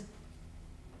as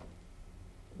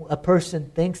a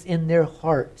person thinks in their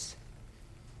hearts,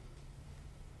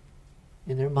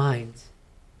 in their minds,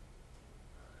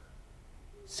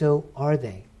 so are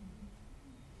they.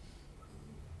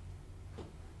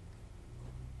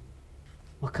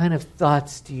 What kind of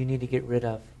thoughts do you need to get rid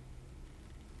of?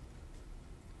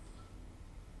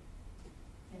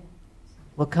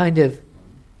 What kind of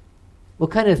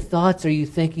thoughts are you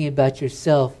thinking about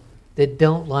yourself that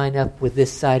don't line up with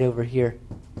this side over here?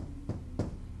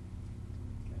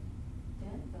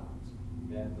 Bad thoughts.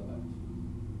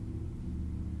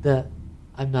 The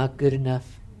I'm not good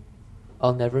enough.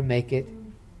 I'll never make it.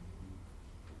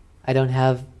 I don't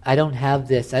have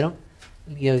this. I don't,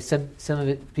 some of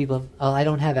it people, I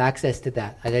don't have access to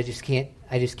that. I just can't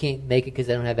make it because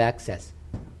I don't have access.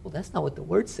 Well, that's not what the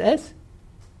word says.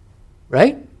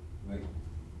 Right? Right.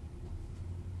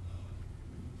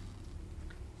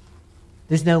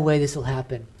 There's no way this will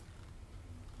happen.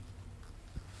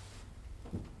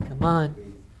 Come on.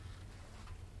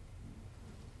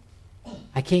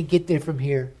 I can't get there from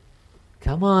here.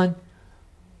 Come on.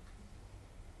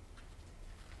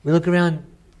 We look around.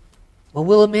 Well,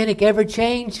 will a manic ever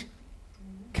change?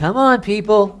 Come on,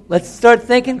 people. Let's start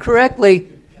thinking correctly.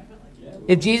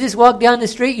 If Jesus walked down the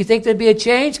street, you think there'd be a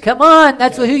change? Come on.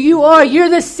 That's who you are. You're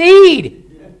the seed.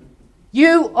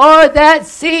 You are that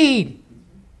seed.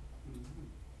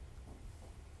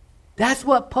 That's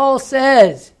what Paul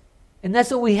says. And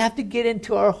that's what we have to get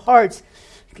into our hearts.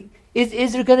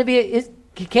 Is there going to be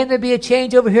can there be a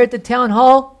change over here at the town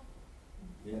hall?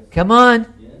 Yes. Come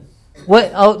on.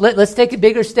 Yes. Let's take a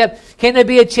bigger step. Can there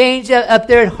be a change up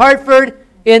there at Hartford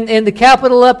in the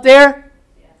Capitol up there?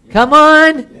 Yes. Come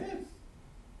on. Yes.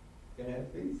 Can I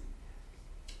have peace?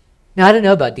 Now, I don't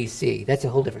know about D.C. That's a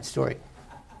whole different story.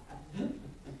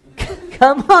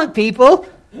 Come on, people.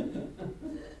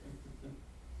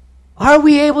 Are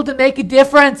we able to make a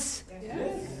difference?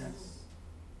 Yes.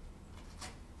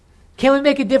 Can we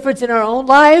make a difference in our own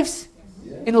lives?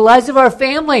 Yes. In the lives of our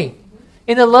family?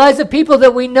 In the lives of people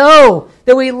that we know,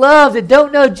 that we love, that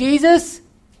don't know Jesus?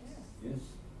 Yes.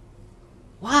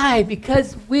 Why?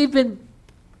 Because we've been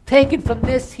taken from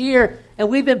this here and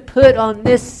we've been put on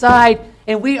this side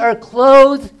and we are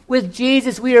clothed with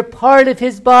Jesus. We are part of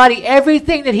his body.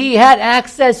 Everything that he had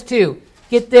access to.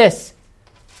 Get this.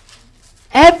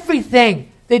 Everything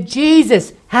that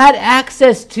Jesus had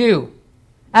access to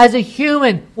as a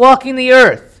human walking the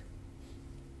earth.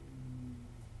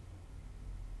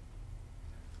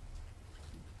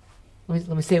 Let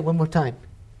me say it one more time.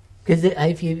 Because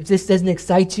if this doesn't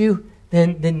excite you,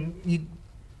 then you...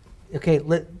 Okay,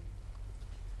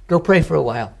 go pray for a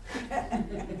while.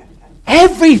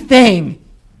 Everything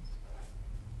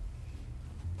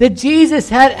that Jesus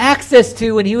had access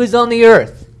to when he was on the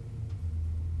earth.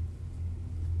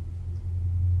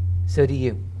 So do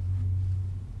you.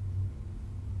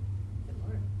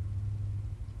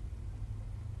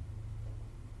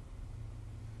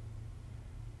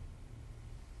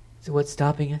 So what's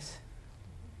stopping us?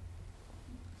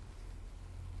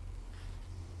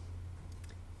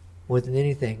 More than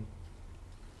anything,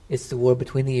 it's the war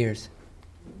between the ears.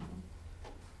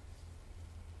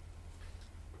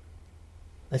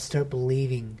 Let's start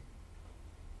believing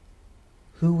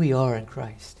who we are in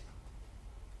Christ.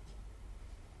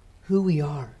 Who we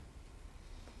are.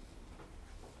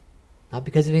 Not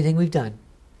because of anything we've done,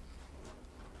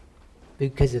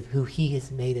 but because of who He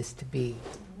has made us to be.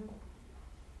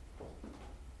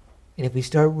 And if we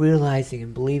start realizing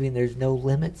and believing there's no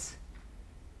limits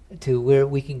to where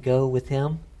we can go with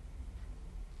Him,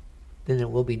 then there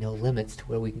will be no limits to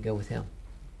where we can go with Him.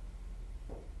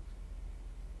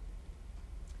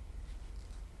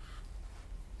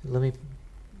 Let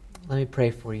me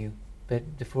pray for you.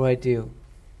 But before I do,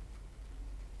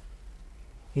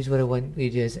 here's what I want you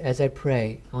to do. As I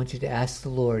pray, I want you to ask the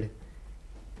Lord,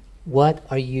 what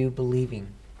are you believing?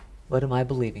 What am I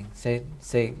believing?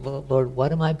 Say, Lord,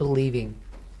 what am I believing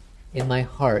in my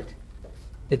heart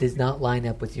that does not line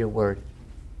up with your word?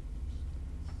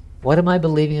 What am I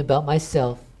believing about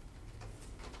myself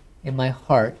in my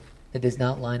heart that does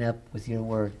not line up with your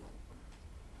word?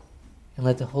 And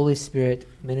let the Holy Spirit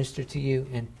minister to you,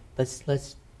 and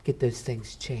let's get those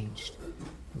things changed.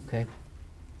 Okay?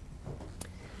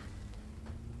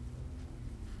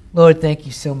 Lord, thank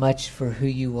you so much for who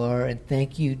you are, and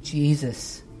thank you,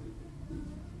 Jesus.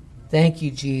 Thank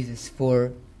you, Jesus,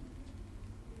 for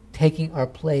taking our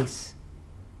place.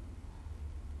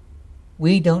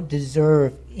 We don't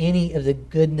deserve any of the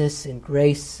goodness and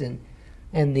grace and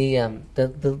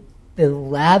the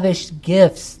lavish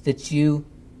gifts that you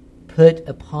put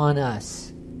upon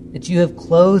us, that you have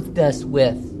clothed us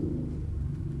with.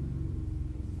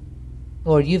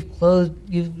 Lord, you've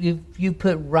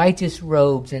put righteous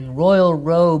robes and royal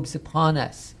robes upon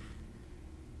us.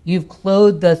 You've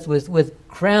clothed us with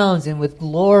crowns and with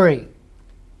glory,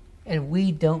 and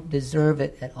we don't deserve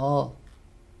it at all.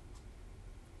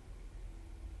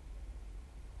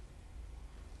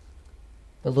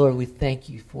 But Lord, we thank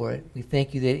you for it. We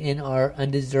thank you that in our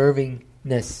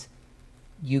undeservingness,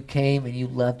 you came and you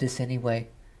loved us anyway.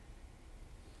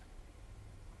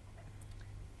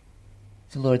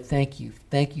 So Lord, thank you.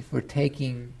 Thank you for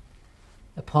taking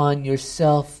upon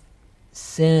yourself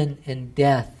sin and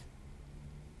death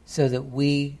so that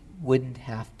we wouldn't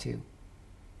have to.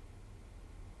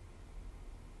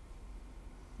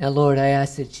 Now, Lord, I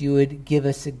ask that you would give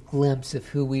us a glimpse of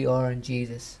who we are in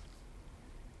Jesus.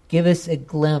 Give us a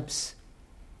glimpse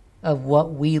of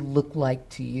what we look like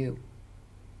to you.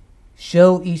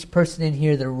 Show each person in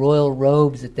here the royal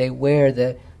robes that they wear,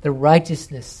 the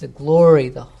righteousness, the glory,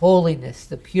 the holiness,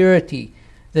 the purity,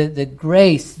 the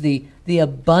grace, the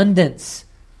abundance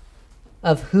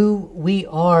of who we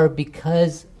are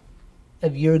because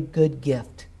of your good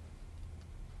gift.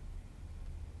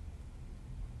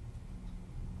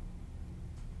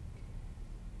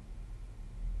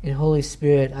 And Holy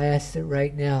Spirit, I ask that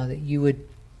right now that you would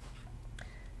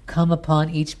come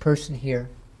upon each person here.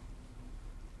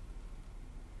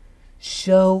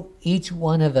 Show each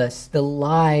one of us the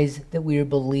lies that we are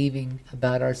believing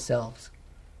about ourselves.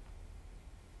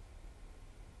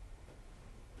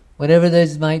 Whatever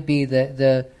those might be,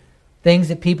 the things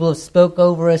that people have spoke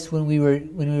over us when we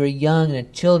were young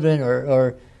and children,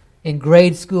 or in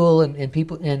grade school, and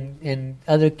people and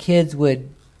other kids would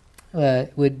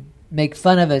make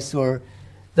fun of us, or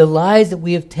the lies that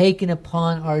we have taken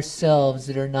upon ourselves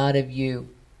that are not of you.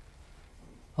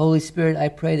 Holy Spirit, I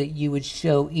pray that you would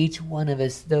show each one of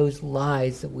us those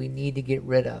lies that we need to get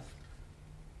rid of.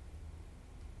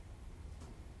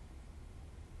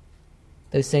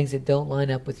 Those things that don't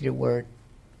line up with your word.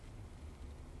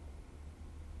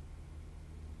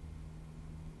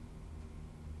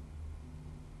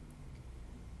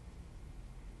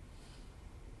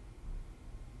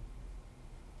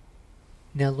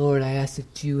 Now, Lord, I ask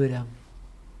that you would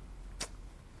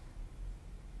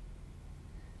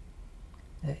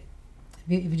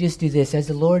if you just do this, as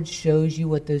the Lord shows you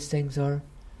what those things are,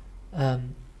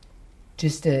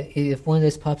 if one of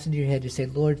those pops into your head, just say,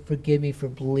 Lord, forgive me for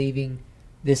believing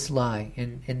this lie,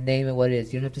 and name it what it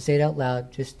is. You don't have to say it out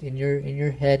loud, just in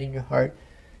your head, in your heart.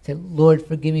 Say, Lord,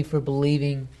 forgive me for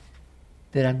believing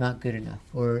that I'm not good enough.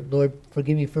 Or, Lord,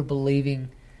 forgive me for believing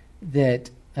that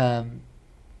I'm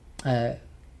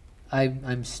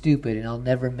stupid and I'll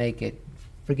never make it.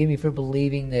 Forgive me for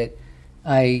believing that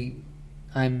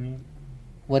I'm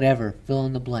whatever, fill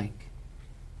in the blank.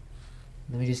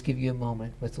 Let me just give you a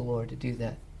moment with the Lord to do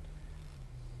that.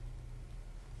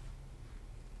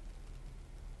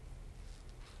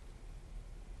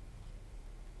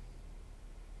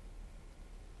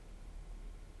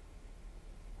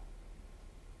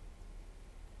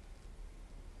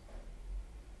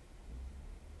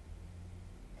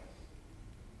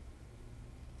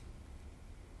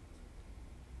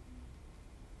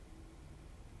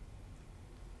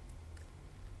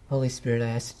 Holy Spirit, I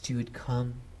ask that you would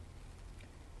come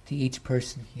to each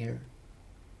person here.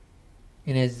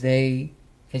 And as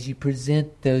you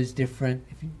present those different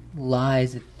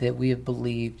lies that we have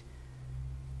believed,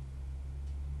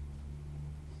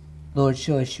 Lord,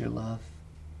 show us your love.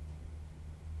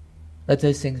 Let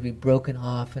those things be broken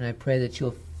off, and I pray that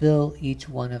you'll fill each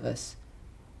one of us.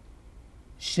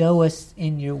 Show us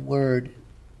in your word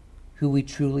who we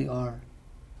truly are.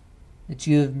 That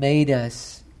you have made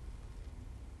us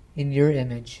in your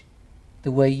image,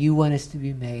 the way you want us to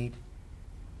be made.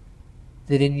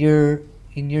 That in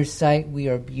your sight we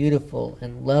are beautiful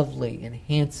and lovely and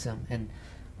handsome, and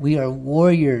we are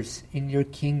warriors in your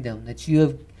kingdom. That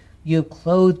you have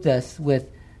clothed us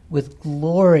with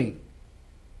glory.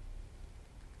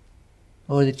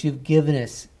 Lord, that you've given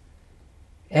us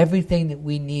everything that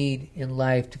we need in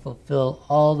life to fulfill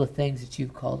all the things that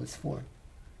you've called us for.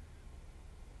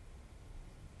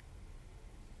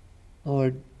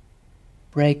 Lord,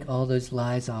 break all those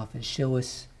lies off and show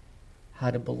us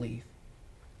how to believe.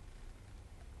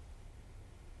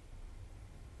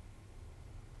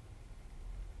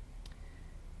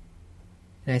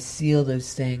 And I seal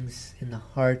those things in the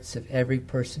hearts of every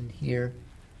person here,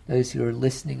 those who are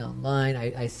listening online.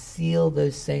 I seal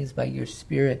those things by your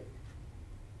Spirit.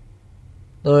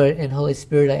 Lord and Holy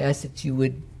Spirit, I ask that you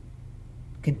would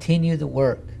continue the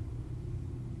work.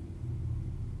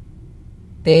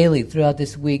 Daily, throughout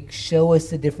this week, show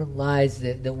us the different lies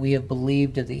that we have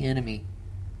believed of the enemy,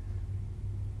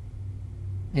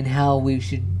 and how we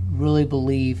should really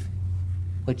believe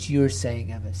what you're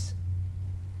saying of us.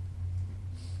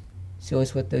 Show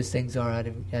us what those things are out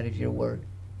of your word.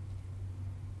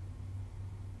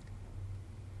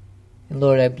 And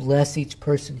Lord, I bless each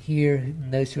person here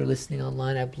and those who are listening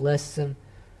online. I bless them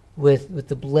with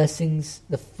the blessings,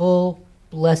 the full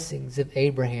blessings of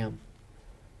Abraham,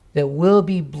 that will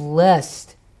be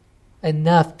blessed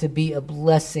enough to be a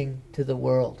blessing to the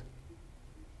world.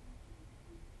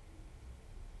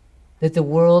 That the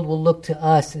world will look to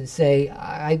us and say,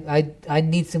 I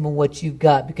need some of what you've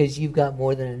got because you've got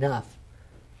more than enough.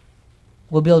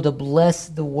 We'll be able to bless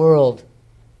the world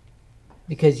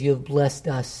because you have blessed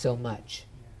us so much.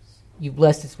 You've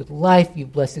blessed us with life.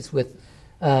 You've blessed us with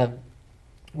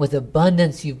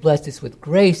abundance. You've blessed us with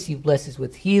grace. You've blessed us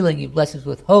with healing. You've blessed us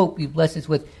with hope. You've blessed us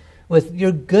with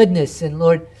your goodness. And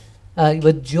Lord,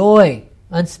 with joy,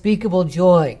 unspeakable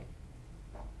joy.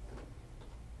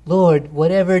 Lord,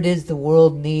 whatever it is the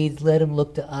world needs, let them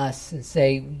look to us and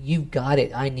say, you've got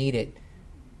it, I need it.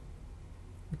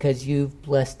 Because you've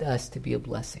blessed us to be a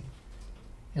blessing.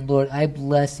 And Lord, I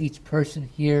bless each person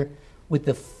here with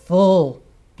the full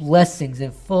blessings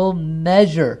and full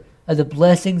measure of the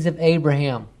blessings of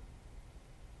Abraham.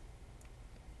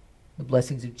 The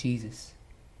blessings of Jesus.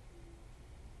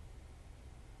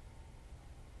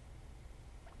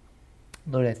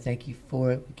 Lord, I thank you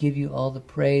for it. We give you all the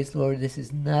praise, Lord.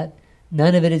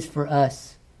 None of it is for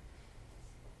us.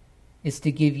 It's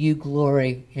to give you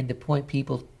glory and to point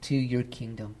people to your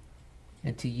kingdom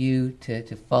and to you to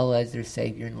follow as their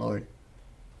Savior and Lord.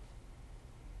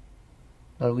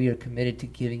 Lord, we are committed to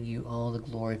giving you all the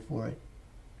glory for it.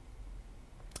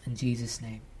 In Jesus'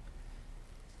 name.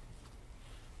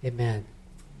 Amen.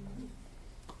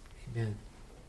 Amen.